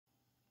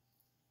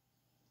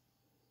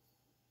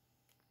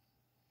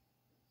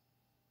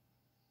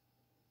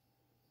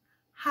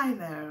Hi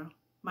there,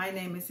 my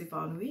name is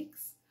Yvonne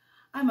Weekes.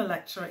 I'm a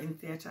lecturer in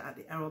theatre at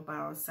the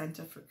Barbados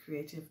Centre for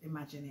Creative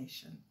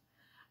Imagination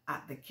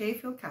at the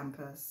Cayfield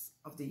campus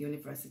of the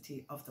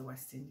University of the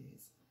West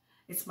Indies.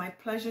 It's my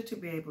pleasure to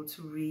be able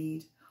to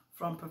read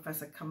from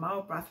Professor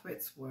Kamau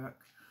Brathwaite's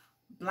work,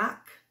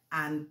 Black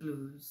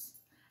Blues,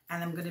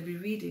 and I'm going to be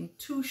reading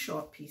two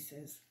short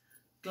pieces,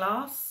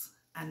 Glass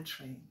and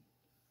Trane.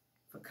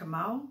 For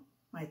Kamau,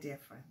 my dear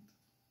friend.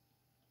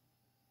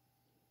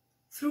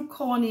 Through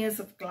corneas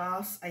of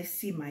glass, I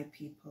see my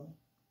people,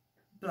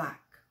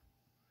 black.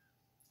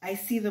 I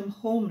see them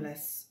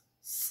homeless,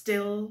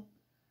 still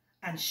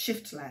and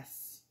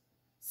shiftless,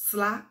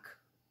 slack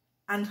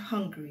and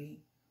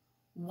hungry,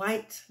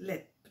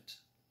 white-lipped,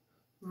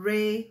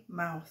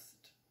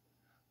 ray-mouthed,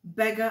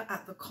 beggar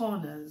at the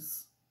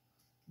corners,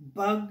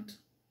 bugged,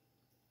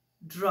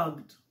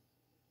 drugged,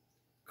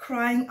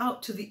 crying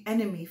out to the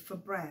enemy for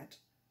bread.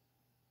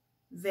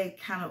 They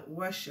cannot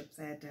worship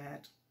their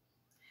dead,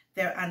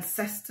 their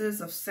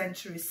ancestors of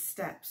centuries'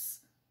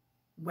 steps,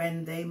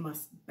 when they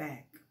must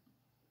beg.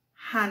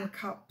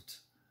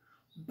 Handcuffed,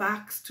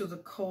 backs to the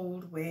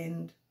cold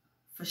wind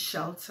for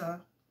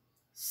shelter,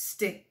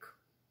 stick,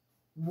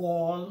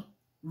 wall,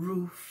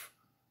 roof,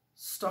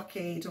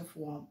 stockade of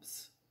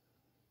warmth.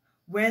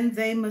 When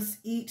they must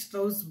eat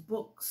those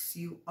books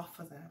you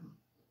offer them,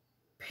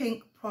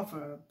 pink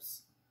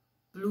proverbs,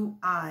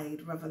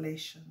 blue-eyed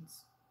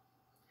revelations.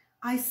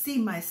 I see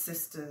my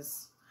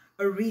sisters,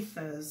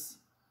 Arethas,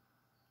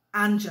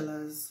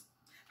 Angelas,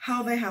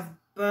 how they have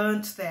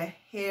burnt their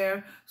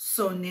hair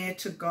so near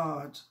to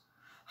God,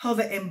 how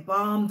they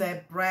embalm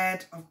their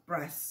bread of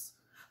breasts,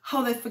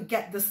 how they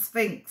forget the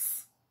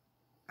Sphinx,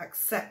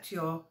 accept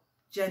your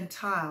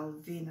Gentile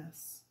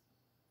Venus.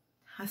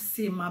 I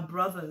see my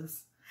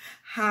brothers,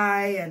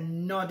 high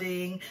and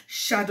nodding,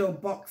 shadow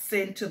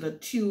boxing to the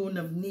tune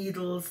of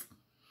needles,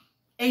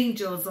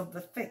 angels of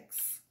the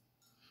fix,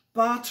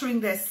 bartering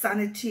their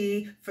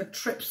sanity for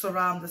trips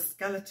around the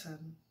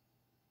skeleton.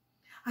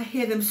 I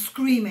hear them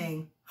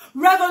screaming,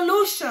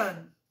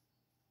 "Revolution!"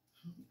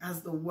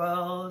 as the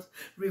world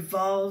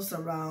revolves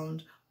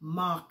around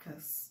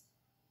Marcus,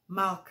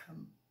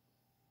 Malcolm,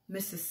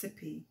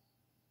 Mississippi,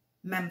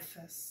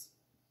 Memphis.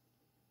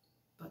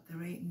 But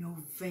there ain't no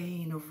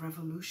vein of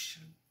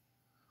revolution,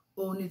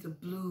 only the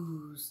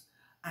blues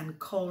and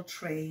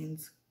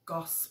Coltrane's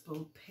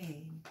gospel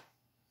pain.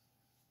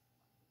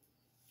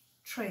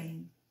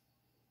 Trane.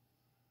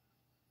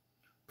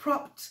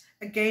 Propped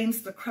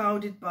against the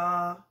crowded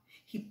bar,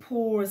 he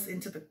pours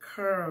into the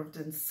curved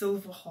and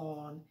silver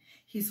horn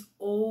his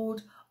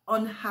old,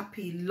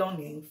 unhappy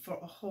longing for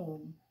a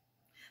home.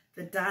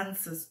 The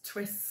dancers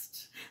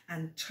twist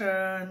and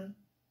turn.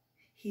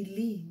 He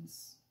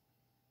leans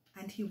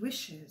and he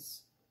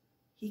wishes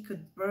he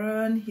could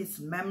burn his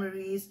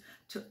memories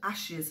to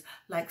ashes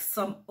like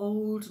some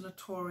old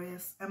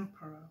notorious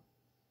emperor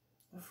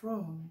of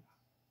Rome.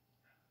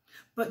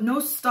 But no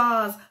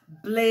stars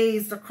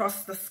blazed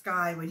across the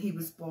sky when he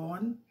was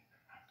born.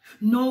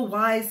 No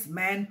wise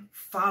men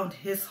found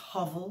his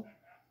hovel.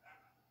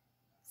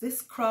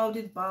 This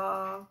crowded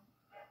bar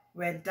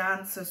where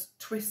dancers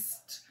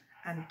twist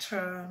and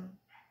turn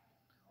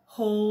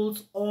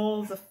holds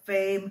all the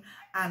fame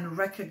and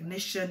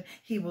recognition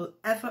he will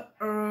ever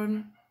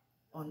earn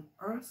on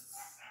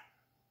earth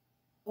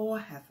or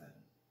heaven.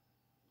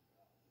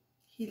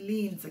 He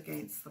leans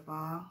against the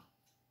bar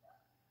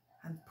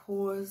and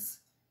pours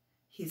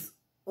his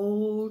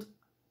old,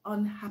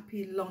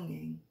 unhappy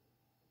longing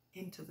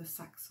into the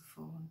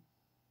saxophone.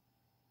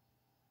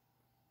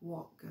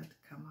 Walk good,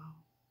 Kamau.